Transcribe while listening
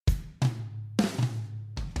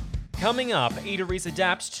Coming up, eateries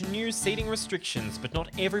adapt to new seating restrictions, but not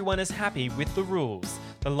everyone is happy with the rules.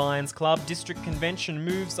 The Lions Club District Convention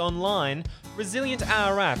moves online. Resilient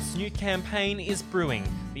Ararat's new campaign is brewing.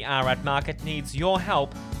 The Ararat market needs your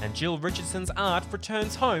help, and Jill Richardson's art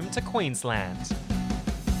returns home to Queensland.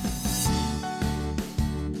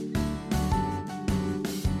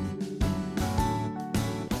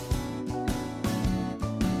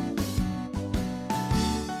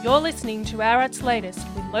 You're listening to Ararat's Latest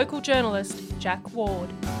with local journalist Jack Ward.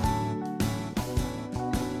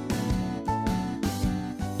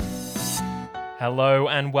 Hello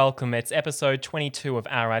and welcome. It's episode 22 of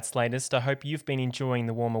Ararat's Latest. I hope you've been enjoying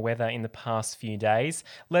the warmer weather in the past few days.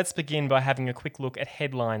 Let's begin by having a quick look at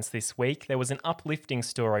headlines this week. There was an uplifting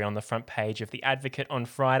story on the front page of The Advocate on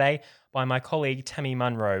Friday by my colleague Tammy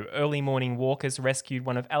Munro. Early morning walkers rescued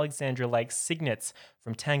one of Alexandra Lake's cygnets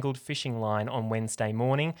from tangled fishing line on Wednesday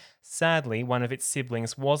morning. Sadly, one of its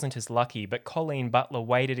siblings wasn't as lucky, but Colleen Butler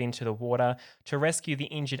waded into the water to rescue the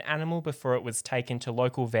injured animal before it was taken to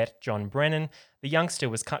local vet John Brennan. The youngster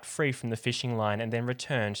was cut free from the fishing line and then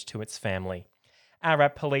returned to its family.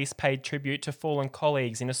 Ararat Police paid tribute to fallen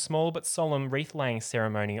colleagues in a small but solemn wreath-laying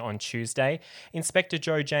ceremony on Tuesday. Inspector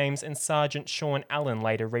Joe James and Sergeant Sean Allen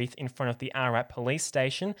laid a wreath in front of the Ararat Police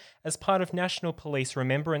Station as part of National Police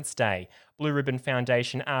Remembrance Day. Blue Ribbon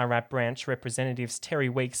Foundation Ararat branch representatives Terry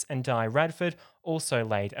Weeks and Di Radford also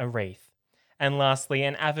laid a wreath. And lastly,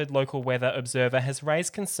 an avid local weather observer has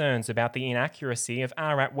raised concerns about the inaccuracy of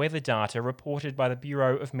Ararat weather data reported by the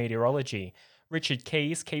Bureau of Meteorology. Richard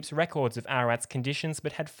Keys keeps records of Ararat's conditions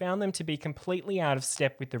but had found them to be completely out of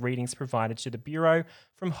step with the readings provided to the Bureau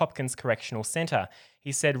from Hopkins Correctional Centre.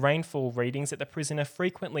 He said rainfall readings at the prison are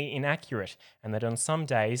frequently inaccurate and that on some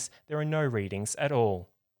days there are no readings at all.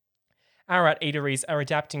 Ararat eateries are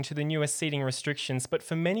adapting to the newest seating restrictions, but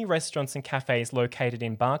for many restaurants and cafes located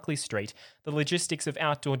in Barclay Street, the logistics of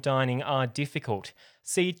outdoor dining are difficult.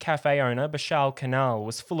 Seed Cafe owner Bashal Kanal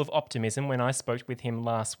was full of optimism when I spoke with him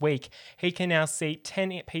last week. He can now seat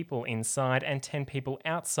 10 people inside and 10 people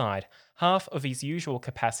outside, half of his usual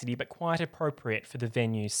capacity but quite appropriate for the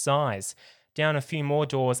venue's size. Down a few more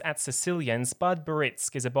doors at Sicilian's, Bud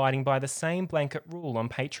Baritsk is abiding by the same blanket rule on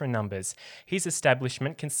patron numbers. His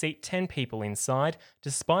establishment can seat 10 people inside,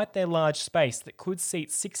 despite their large space that could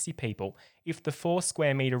seat 60 people if the 4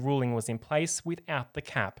 square metre ruling was in place without the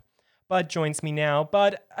cap. Bud joins me now.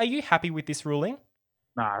 Bud, are you happy with this ruling?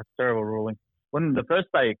 Nah, it's a terrible ruling. When the first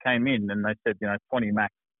day it came in and they said, 20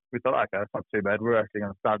 max, we thought, okay, that's not too bad. We're actually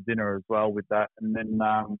going to start dinner as well with that. And then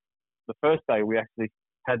the first day we actually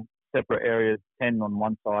had separate areas, 10 on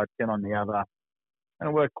one side, 10 on the other. And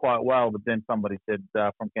it worked quite well, but then somebody said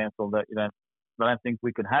from council that, they don't think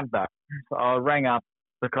we could have that. So I rang up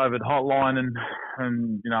the COVID hotline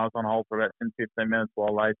and I was on hold for about 10, 15 minutes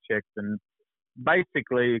while they checked. And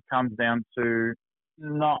basically it comes down to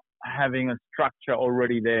not having a structure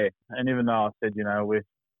already there. And even though I said, with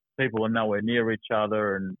people are nowhere near each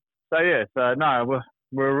other. And no,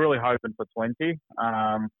 we're really hoping for 20.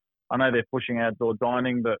 I know they're pushing outdoor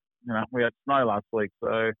dining, but we had snow last week,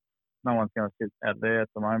 so no one's going to sit out there at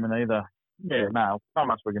the moment either. Yeah, no, not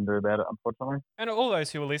much we can do about it, unfortunately. And all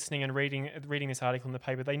those who are listening and reading this article in the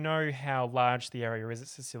paper, they know how large the area is at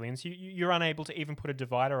Sicilian's. You're unable to even put a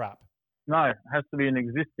divider up. No, it has to be an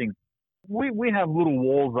existing. We have little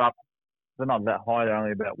walls up. They're not that high. They're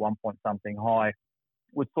only about 1 point something high,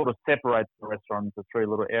 which sort of separates the restaurant into 3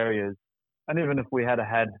 little areas. And even if we had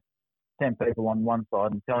 10 people on one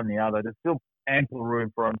side and 10 on the other, there's still ample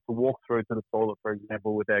room for them to walk through to the toilet, for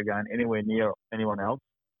example, without going anywhere near anyone else.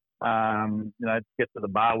 To get to the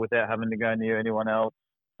bar without having to go near anyone else.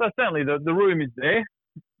 So certainly the room is there,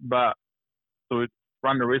 but do we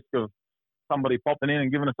run the risk of somebody popping in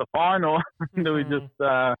and giving us a fine, or do we just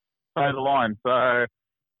toe the line? So,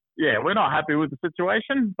 yeah, we're not happy with the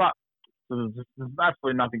situation, but there's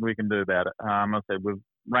absolutely nothing we can do about it. I said we've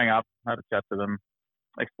rang up, had a chat to them,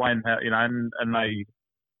 explained how, and they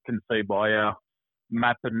can see by our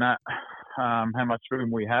map and that how much room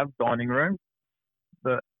we have, dining room.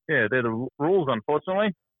 But yeah, they're the rules,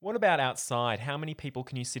 unfortunately. What about outside? How many people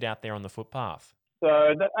can you sit out there on the footpath?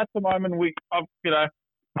 So at the moment,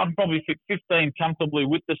 I'd probably fit 15 comfortably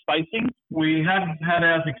with the spacing. We have had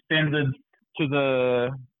ours extended to the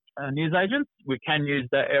newsagents. We can use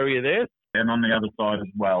that area there, and on the other side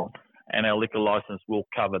as well. And our liquor license will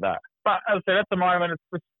cover that. But as I said, at the moment, it's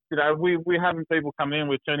just, we're having people come in,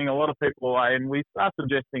 we're turning a lot of people away, and we are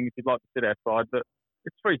suggesting if you'd like to sit outside, but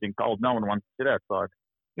it's freezing cold. No one wants to sit outside.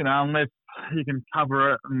 Unless you can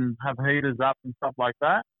cover it and have heaters up and stuff like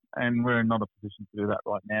that. And we're not in a position to do that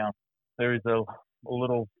right now. There is a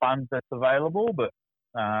little fund that's available, but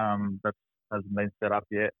that hasn't been set up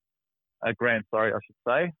yet. A grant, sorry, I should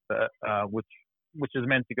say, but, which is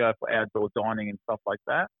meant to go for outdoor dining and stuff like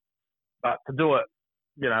that. But to do it,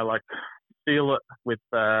 like seal it with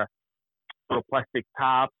sort of plastic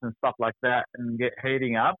tarps and stuff like that, and get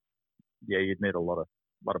heating up, yeah, you'd need a lot of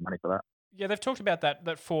money for that. Yeah, they've talked about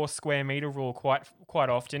that 4 square metre rule quite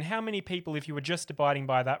often. How many people, if you were just abiding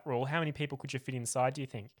by that rule, how many people could you fit inside, do you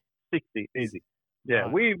think? 60, easy. Yeah,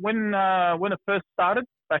 Right. when it first started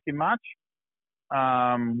back in March,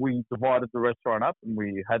 we divided the restaurant up and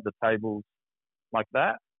we had the tables like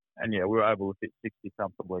that, and yeah, we were able to fit 60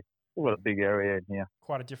 comfortably. We've got a big area in here.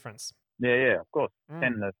 Quite a difference. Yeah, of course, Mm.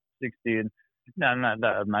 10 to 60, and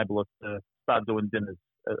that enabled us to start doing dinners,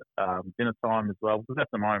 dinner time as well. Because at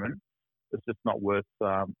the moment, it's just not worth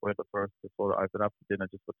it for us to sort of open up for dinner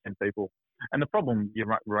just for 10 people. And the problem you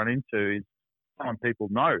run into is some people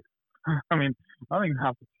know. I mean, I think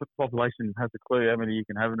half the population has a clue how many you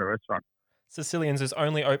can have in a restaurant. Sicilians is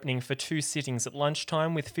only opening for 2 sittings at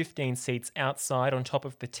lunchtime with 15 seats outside on top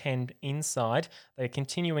of the 10 inside. They are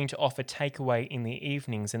continuing to offer takeaway in the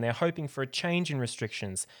evenings and they're hoping for a change in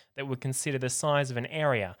restrictions that would consider the size of an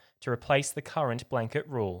area to replace the current blanket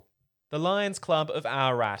rule. The Lions Club of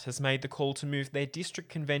Ararat has made the call to move their district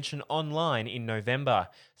convention online in November.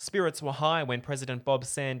 Spirits were high when President Bob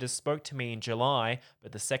Sanders spoke to me in July,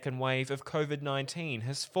 but the second wave of COVID-19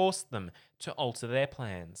 has forced them to alter their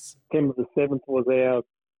plans. September the 7th was our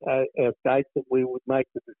date that we would make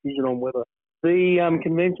the decision on whether the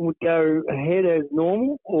convention would go ahead as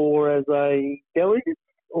normal or as a delegate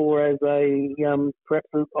or as a perhaps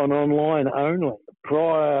on online only.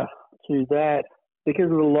 Prior to that,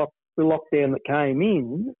 because of the lockdown that came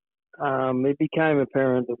in, it became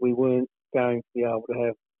apparent that we weren't going to be able to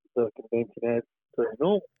have the convention as per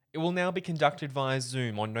normal. It will now be conducted via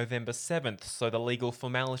Zoom on November 7th, so the legal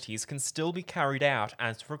formalities can still be carried out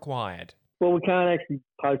as required. Well, we can't actually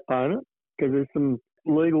postpone it because there's some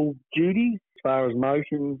legal duties as far as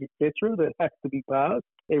motions, etc., that have to be passed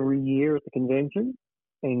every year at the convention,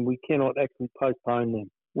 and we cannot actually postpone them.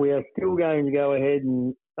 We are still going to go ahead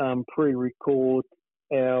and pre-record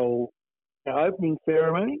our opening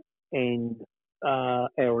ceremony and our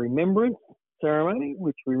remembrance ceremony,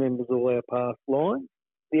 which remembers all our past lines.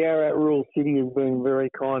 The Ararat Rural City has been very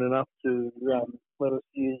kind enough to let us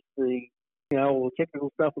use all the technical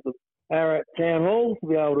stuff at the Ararat Town Hall to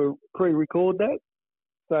be able to pre-record that.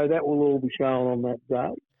 So that will all be shown on that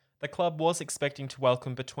day. The club was expecting to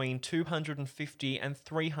welcome between 250 and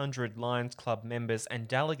 300 Lions Club members and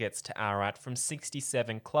delegates to Ararat from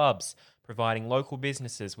 67 clubs, providing local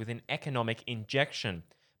businesses with an economic injection.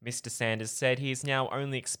 Mr. Sanders said he is now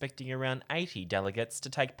only expecting around 80 delegates to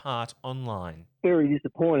take part online. Very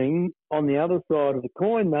disappointing. On the other side of the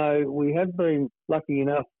coin, though, we have been lucky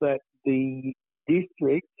enough that the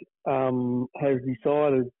district has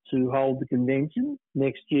decided to hold the convention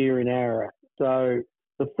next year in Ararat. So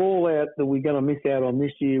the fallout that we're going to miss out on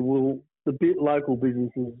this year the local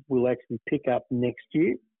businesses will actually pick up next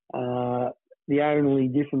year. The only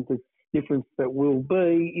difference that will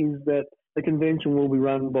be is that the convention will be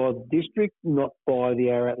run by the district, not by the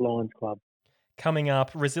Ararat Lions Club. Coming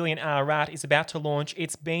up, Resilient Ararat is about to launch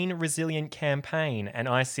its Being Resilient campaign, and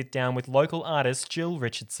I sit down with local artist Jill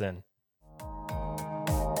Richardson.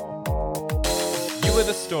 You are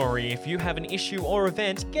the story. If you have an issue or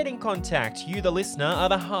event, get in contact. You, the listener, are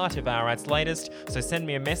the heart of Ararat's Latest, so send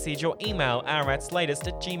me a message or email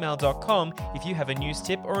aratslatest@gmail.com if you have a news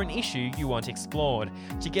tip or an issue you want explored.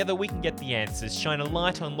 Together we can get the answers, shine a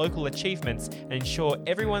light on local achievements, and ensure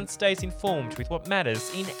everyone stays informed with what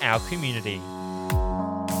matters in our community.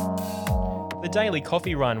 The daily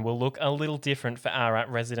coffee run will look a little different for Ararat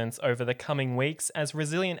residents over the coming weeks as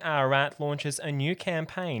Resilient Ararat launches a new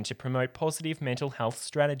campaign to promote positive mental health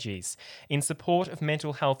strategies. In support of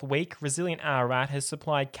Mental Health Week, Resilient Ararat has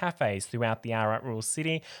supplied cafes throughout the Ararat Rural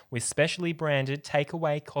City with specially branded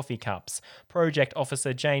takeaway coffee cups. Project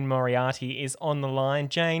Officer Jane Moriarty is on the line.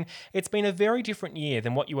 Jane, it's been a very different year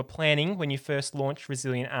than what you were planning when you first launched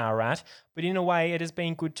Resilient Ararat, but in a way it has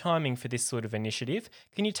been good timing for this sort of initiative.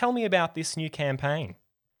 Can you tell me about this new campaign?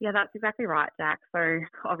 Yeah, that's exactly right, Jack. So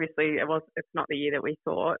obviously it's not the year that we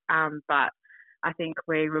thought, but I think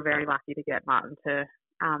we were very lucky to get Martin to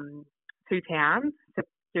town to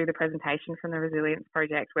do the presentation from the Resilience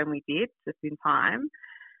Project when we did, just in time.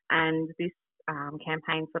 And this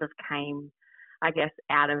campaign sort of came, I guess,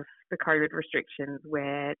 out of the COVID restrictions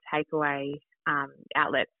where takeaway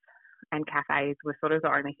outlets and cafes were sort of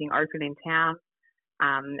the only thing open in town.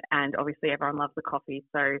 And obviously everyone loves the coffee.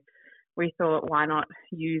 So we thought, why not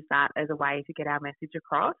use that as a way to get our message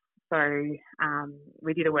across? So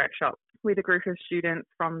we did a workshop with a group of students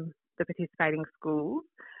from the participating schools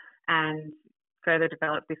and further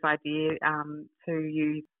developed this idea to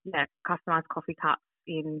use customised coffee cups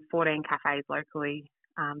in 14 cafes locally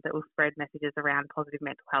that will spread messages around positive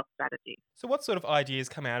mental health strategies. So what sort of ideas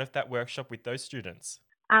come out of that workshop with those students?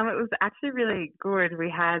 It was actually really good. We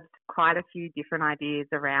had quite a few different ideas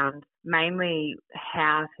around mainly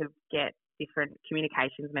how to get different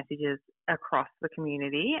communications messages across the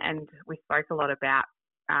community, and we spoke a lot about,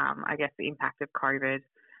 the impact of COVID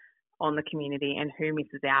on the community and who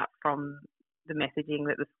misses out from the messaging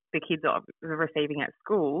that the kids are receiving at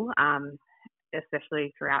school,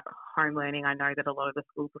 especially throughout home learning. I know that a lot of the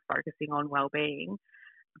schools are focusing on wellbeing,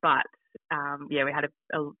 but we had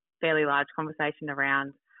a fairly large conversation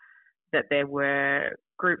around that there were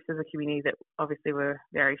groups of the community that obviously were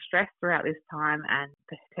very stressed throughout this time and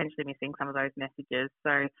potentially missing some of those messages.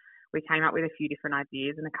 So we came up with a few different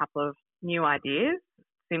ideas and a couple of new ideas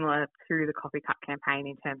similar to the Coffee Cup campaign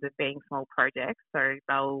in terms of being small projects. So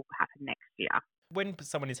they'll happen next year. When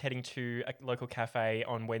someone is heading to a local cafe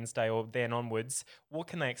on Wednesday or then onwards, what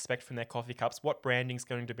can they expect from their coffee cups? What branding is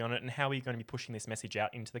going to be on it, and how are you going to be pushing this message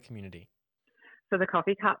out into the community? So the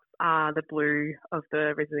coffee cups are the blue of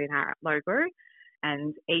the Resilient Ararat logo,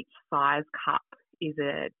 and each size cup is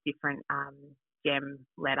a different GEM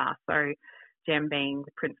letter. So GEM being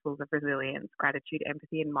the principles of resilience, gratitude,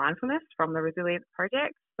 empathy and mindfulness from the Resilience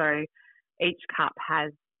Project. So each cup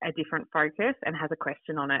has a different focus and has a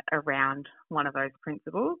question on it around one of those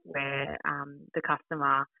principles, where the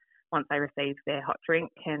customer, once they receive their hot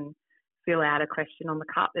drink, can fill out a question on the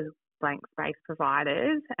cup. There's blank space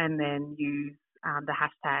provided, and then use the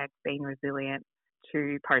hashtag being resilient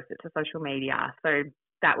to post it to social media. So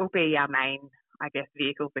that will be our main,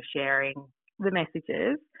 vehicle for sharing the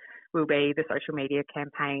messages, will be the social media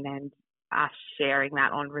campaign and us sharing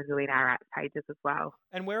that on Resilient Ararat pages as well.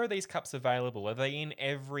 And where are these cups available? Are they in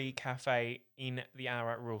every cafe in the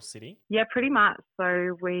Ararat Rural City? Yeah, pretty much.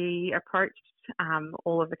 So we approached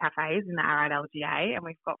all of the cafes in the Ararat LGA, and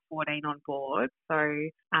we've got 14 on board. So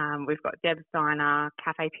we've got Deb's Diner,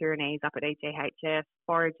 Cafe Pyrenees up at EGHS,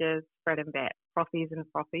 Foragers, Bread and Bet, Frothies and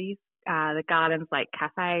Frothies, the Gardens Lake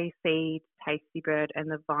Cafe, Seed, Tasty Bird and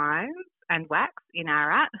the Vines and Wax in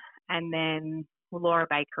Ararat, and then Laura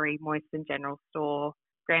Bakery, Moyston General Store,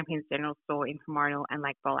 Grampians General Store, Infomorial and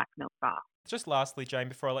Lake Bolac Milk Bar. Just lastly, Jane,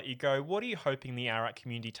 before I let you go, what are you hoping the Ararat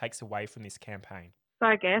community takes away from this campaign? So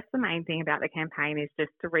I guess the main thing about the campaign is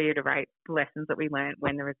just to reiterate the lessons that we learned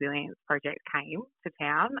when the Resilience Project came to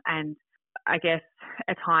town, and I guess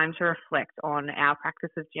a time to reflect on our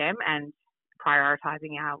practice of GEM and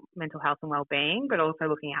prioritising our mental health and wellbeing, but also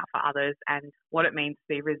looking out for others and what it means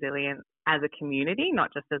to be resilient as a community,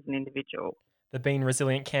 not just as an individual. The Being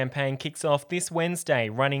Resilient campaign kicks off this Wednesday,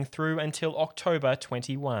 running through until October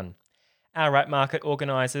 21. Ararat market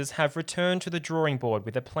organisers have returned to the drawing board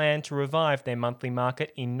with a plan to revive their monthly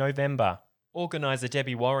market in November. Organiser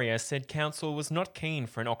Debbie Warrior said council was not keen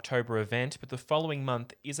for an October event, but the following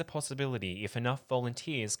month is a possibility if enough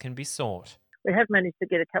volunteers can be sought. We have managed to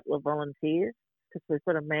get a couple of volunteers because we've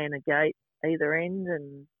got to man a gate either end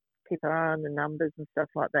and keep an eye on the numbers and stuff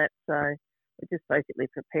like that. So we're just basically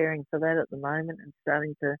preparing for that at the moment and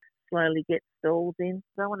starting to slowly get stalls in.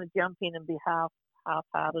 I don't want to jump in and be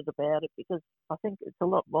half-hearted about it, because I think it's a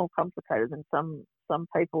lot more complicated than some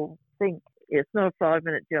people think. It's not a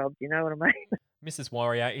 5-minute job, you know what I mean? Mrs.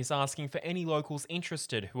 Warrior is asking for any locals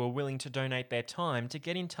interested who are willing to donate their time to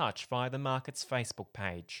get in touch via the market's Facebook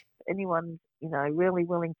page. Anyone, really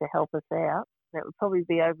willing to help us out, that would probably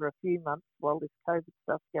be over a few months while this COVID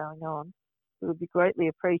stuff's going on. It would be greatly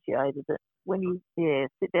appreciated that when you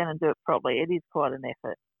sit down and do it properly, it is quite an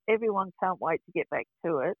effort. Everyone can't wait to get back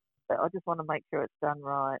to it, but I just want to make sure it's done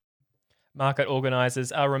right. Market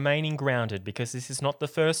organisers are remaining grounded because this is not the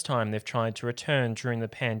first time they've tried to return during the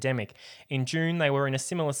pandemic. In June, they were in a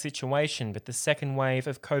similar situation, but the second wave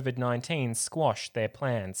of COVID-19 squashed their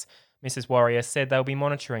plans. Mrs. Warrior said they'll be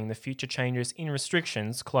monitoring the future changes in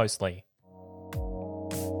restrictions closely.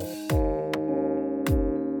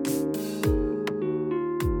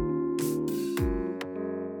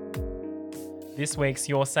 This week's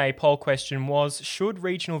Your Say poll question was, should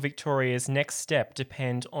regional Victoria's next step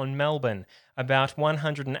depend on Melbourne? About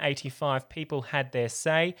 185 people had their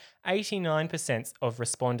say. 89% of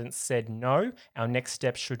respondents said no, our next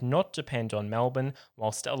step should not depend on Melbourne,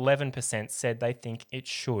 whilst 11% said they think it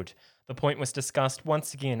should. The point was discussed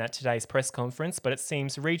once again at today's press conference, but it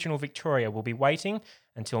seems regional Victoria will be waiting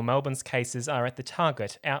until Melbourne's cases are at the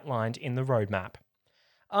target outlined in the roadmap.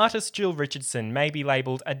 Artist Jill Richardson may be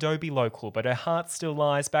labelled Adobe local, but her heart still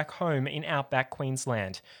lies back home in outback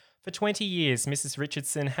Queensland. For 20 years, Mrs.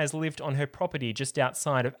 Richardson has lived on her property just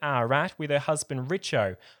outside of Ararat with her husband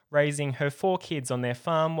Richo, raising her 4 kids on their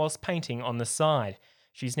farm whilst painting on the side.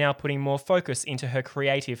 She's now putting more focus into her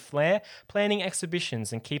creative flair, planning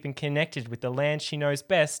exhibitions and keeping connected with the land she knows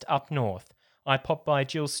best up north. I popped by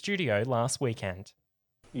Jill's studio last weekend.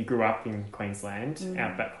 You grew up in Queensland,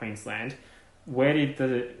 outback Queensland. Where did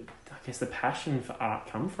the passion for art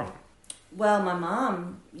come from? Well, my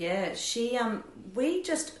mum, she, I'm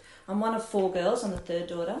one of 4 girls, I'm the third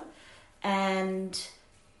daughter, and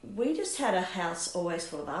we just had a house always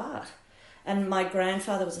full of art. And my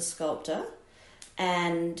grandfather was a sculptor,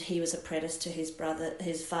 and he was apprenticed to his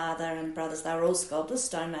father and brothers. They were all sculptors,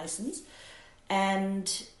 stonemasons.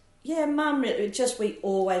 And Mum, we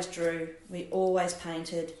always drew, we always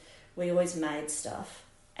painted, we always made stuff.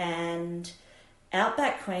 And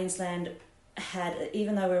outback Queensland had,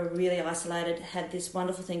 even though we were really isolated, had this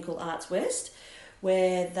wonderful thing called Arts West,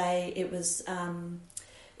 where it was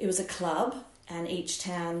a club, and each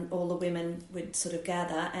town, all the women would sort of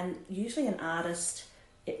gather, and usually an artist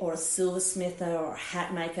or a silversmither or a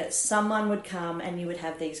hat maker, someone would come, and you would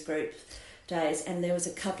have these group days. And there was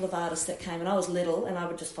a couple of artists that came, and I was little, and I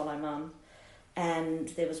would just follow Mum. And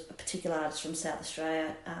there was a particular artist from South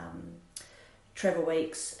Australia, Trevor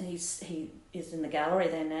Weeks, and he is in the gallery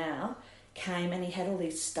there now, came, and he had all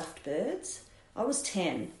these stuffed birds. I was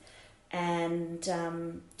 10, and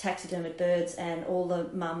taxidermied birds, and all the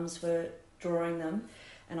mums were drawing them,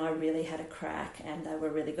 and I really had a crack, and they were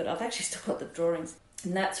really good. I've actually still got the drawings.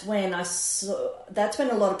 And that's when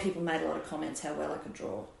a lot of people made a lot of comments how well I could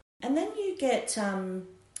draw. And then you get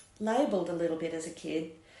labelled a little bit as a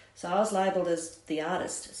kid. So I was labelled as the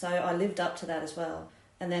artist, so I lived up to that as well.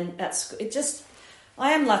 And then at school,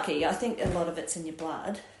 I am lucky. I think a lot of it's in your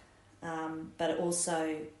blood, but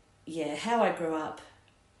also, how I grew up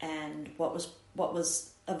and what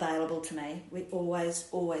was available to me. We always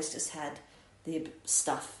just had the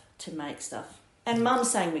stuff to make stuff. And Mum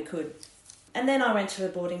saying we could. And then I went to a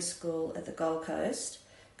boarding school at the Gold Coast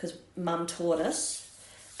because Mum taught us,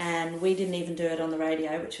 and we didn't even do it on the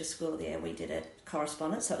radio, which was School of the Air. We did it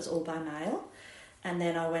correspondence, so it was all by mail. And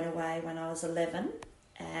then I went away when I was 11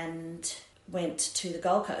 and went to the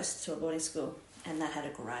Gold Coast to a boarding school, and that had a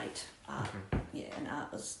great art. And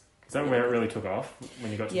art was... Is that where it really took off,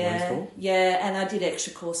 when you got to boarding school? Yeah, and I did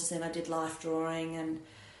extra courses then. I did life drawing, and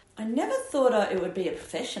I never thought it would be a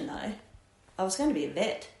profession, though. I was going to be a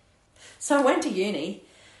vet. So I went to uni,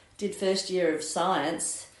 did first year of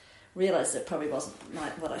science, realised it probably wasn't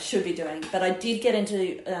what I should be doing, but I did get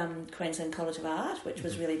into Queensland College of Art, which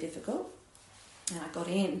was really difficult, and I got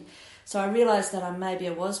in. So I realised that I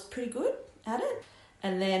was pretty good at it,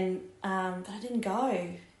 and then, but I didn't go.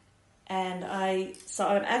 And so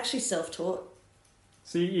I'm actually self-taught.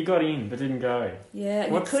 So you got in but didn't go? Yeah,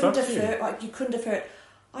 what you couldn't defer it.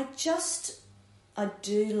 I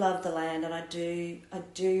do love the land, and I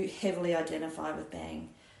do heavily identify with being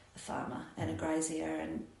a farmer and a grazier,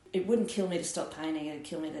 and it wouldn't kill me to stop painting, it would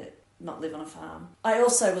kill me to not live on a farm. I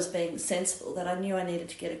also was being sensible that I knew I needed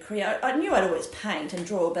to get a career. I knew I'd always paint and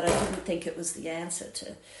draw, but I didn't think it was the answer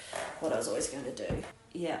to what I was always going to do.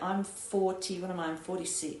 Yeah, I'm 40, I'm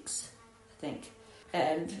 46, I think,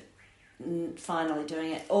 and finally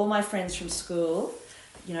doing it. All my friends from school,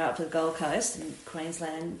 up to the Gold Coast and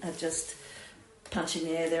Queensland are just punching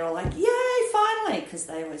the air. They're all like, yay, finally, because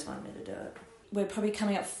they always wanted me to do it. We're probably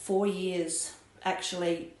coming up 4 years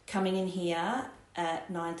actually coming in here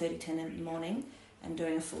at 9:30, 10 in the morning and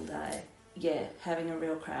doing a full day. Yeah, having a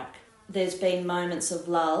real crack. There's been moments of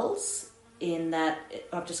lulls in that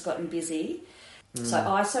I've just gotten busy. So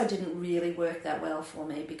ISO didn't really work that well for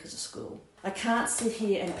me because of school. I can't sit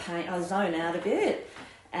here and paint. I zone out a bit,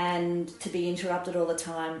 and to be interrupted all the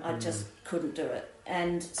time, I just couldn't do it.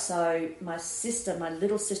 And so my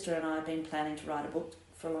little sister and I have been planning to write a book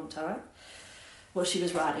for a long time. Well, she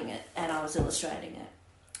was writing it and I was illustrating it.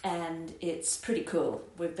 And it's pretty cool.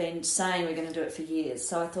 We've been saying we're going to do it for years.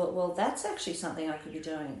 So I thought, well, that's actually something I could be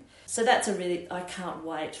doing. So I can't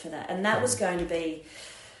wait for that. And that was going to be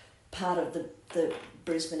part of the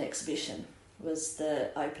Brisbane exhibition, was the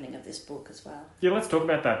opening of this book as well. Yeah, let's talk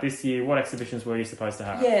about that. This year, what exhibitions were you supposed to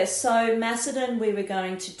have? Yeah, so Macedon we were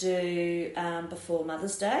going to do before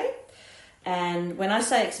Mother's Day. And when I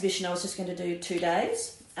say exhibition, I was just going to do 2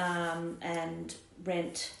 days and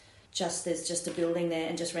rent... there's just a building there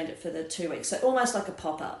and just rent it for the 2 weeks. So almost like a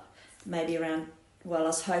pop-up, maybe around, I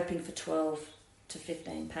was hoping for 12 to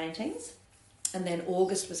 15 paintings. And then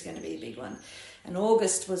August was going to be a big one. And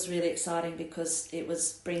August was really exciting because it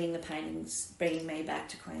was bringing me back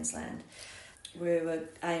to Queensland. We were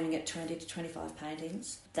aiming at 20 to 25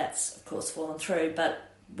 paintings. That's, of course, fallen through, but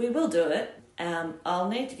We will do it. I'll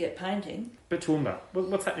need to get painting. But Toowoomba,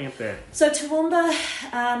 what's happening up there? So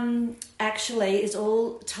Toowoomba actually is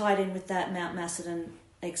all tied in with that Mount Macedon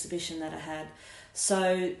exhibition that I had.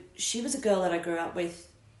 So she was a girl that I grew up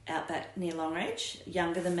with out back near Longreach,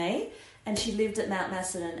 younger than me, and she lived at Mount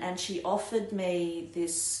Macedon, and she offered me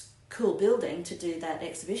this cool building to do that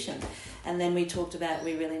exhibition. And then we talked about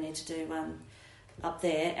we really need to do one up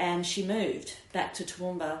there, and she moved back to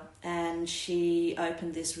Toowoomba and she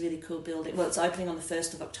opened this really cool building. Well, it's opening on the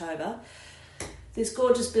 1st of October. This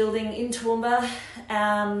gorgeous building in Toowoomba,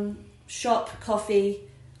 shop, coffee,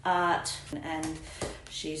 art, and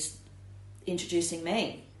she's introducing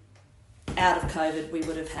me. Out of COVID, we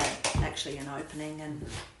would have had actually an opening, and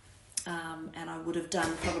I would have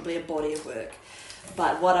done probably a body of work.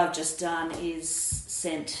 But what I've just done is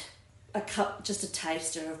sent just a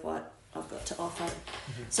taster of what I've got to offer.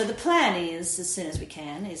 Mm-hmm. So the plan is, as soon as we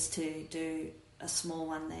can, is to do a small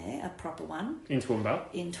one there, a proper one. In Toowoomba?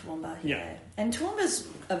 In Toowoomba, yeah. And Toowoomba's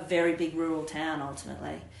a very big rural town,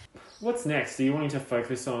 ultimately. What's next? Are you wanting to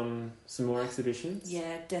focus on some more exhibitions?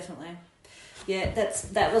 Yeah, definitely. Yeah,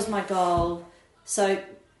 that was my goal. So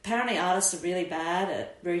apparently artists are really bad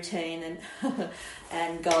at routine and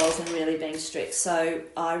and goals and really being strict. So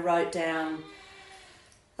I wrote down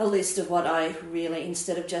a list of what I really,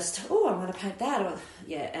 instead of just, I want to paint that,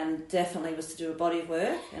 and definitely was to do a body of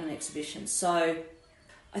work and an exhibition. So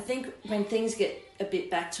I think when things get a bit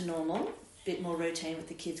back to normal, a bit more routine with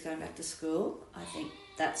the kids going back to school, I think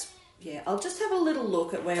I'll just have a little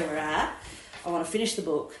look at where we're at. I want to finish the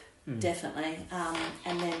book, definitely,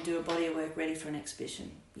 and then do a body of work ready for an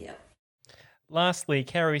exhibition. Yep. Lastly,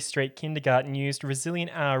 Carey Street Kindergarten used Resilient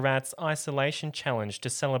Ararat's Isolation Challenge to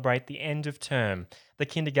celebrate the end of term. The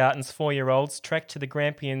kindergarten's 4-year-olds trekked to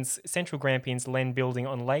the Central Grampians Len building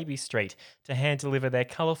on Levy Street to hand-deliver their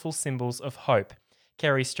colourful symbols of hope.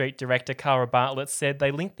 Carey Street director Cara Bartlett said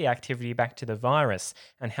they linked the activity back to the virus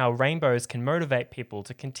and how rainbows can motivate people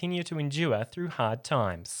to continue to endure through hard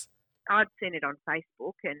times. I'd seen it on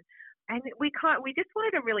Facebook, and we just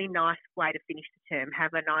wanted a really nice way to finish the term,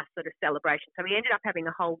 have a nice sort of celebration. So we ended up having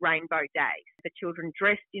a whole rainbow day. The children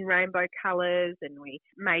dressed in rainbow colours, and we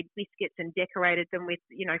made biscuits and decorated them with,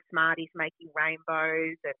 Smarties making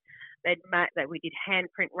rainbows, and we did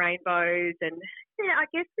handprint rainbows. And I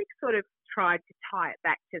guess we sort of tried to tie it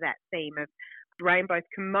back to that theme of rainbows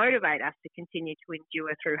can motivate us to continue to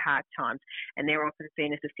endure through hard times, and they're often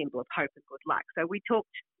seen as a symbol of hope and good luck. So we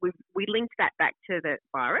linked that back to the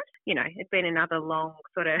virus. It's been another long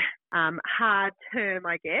sort of hard term,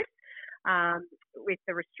 I guess, with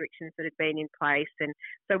the restrictions that had been in place. And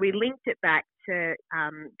so we linked it back to,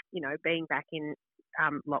 being back in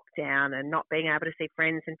lockdown and not being able to see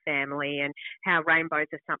friends and family, and how rainbows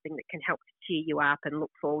are something that can help to cheer you up and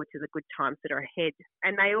look forward to the good times that are ahead.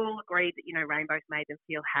 And they all agreed that, rainbows made them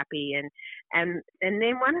feel happy. And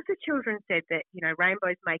then one of the children said that,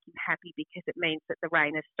 rainbows make him happy because it means that the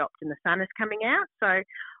rain has stopped and the sun is coming out. So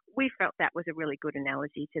we felt that was a really good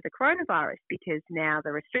analogy to the coronavirus, because now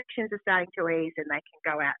the restrictions are starting to ease and they can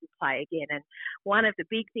go out and play again. And one of the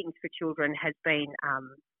big things for children has been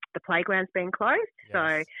the playground's been closed. Yes.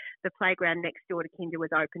 So the playground next door to Kinder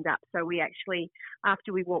was opened up. So we actually,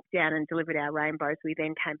 after we walked down and delivered our rainbows, we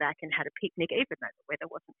then came back and had a picnic, even though the weather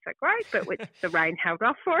wasn't so great, but the rain held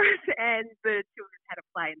off for us, and the children had a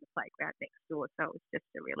play in the playground next door. So it was just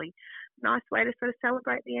a really nice way to sort of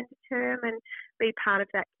celebrate the end of term and be part of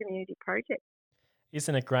that community project.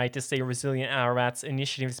 Isn't it great to see Resilient Ararat's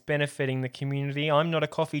initiatives benefiting the community? I'm not a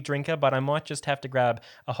coffee drinker, but I might just have to grab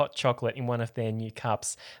a hot chocolate in one of their new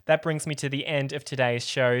cups. That brings me to the end of today's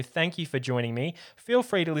show. Thank you for joining me. Feel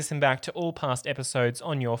free to listen back to all past episodes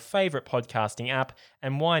on your favourite podcasting app,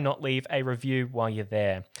 and why not leave a review while you're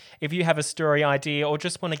there. If you have a story idea or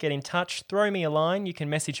just want to get in touch, throw me a line. You can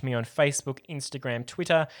message me on Facebook, Instagram,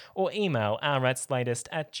 Twitter, or email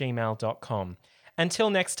aratslatest@gmail.com. Until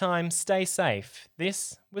next time, stay safe.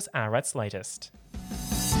 This was Arat's Latest.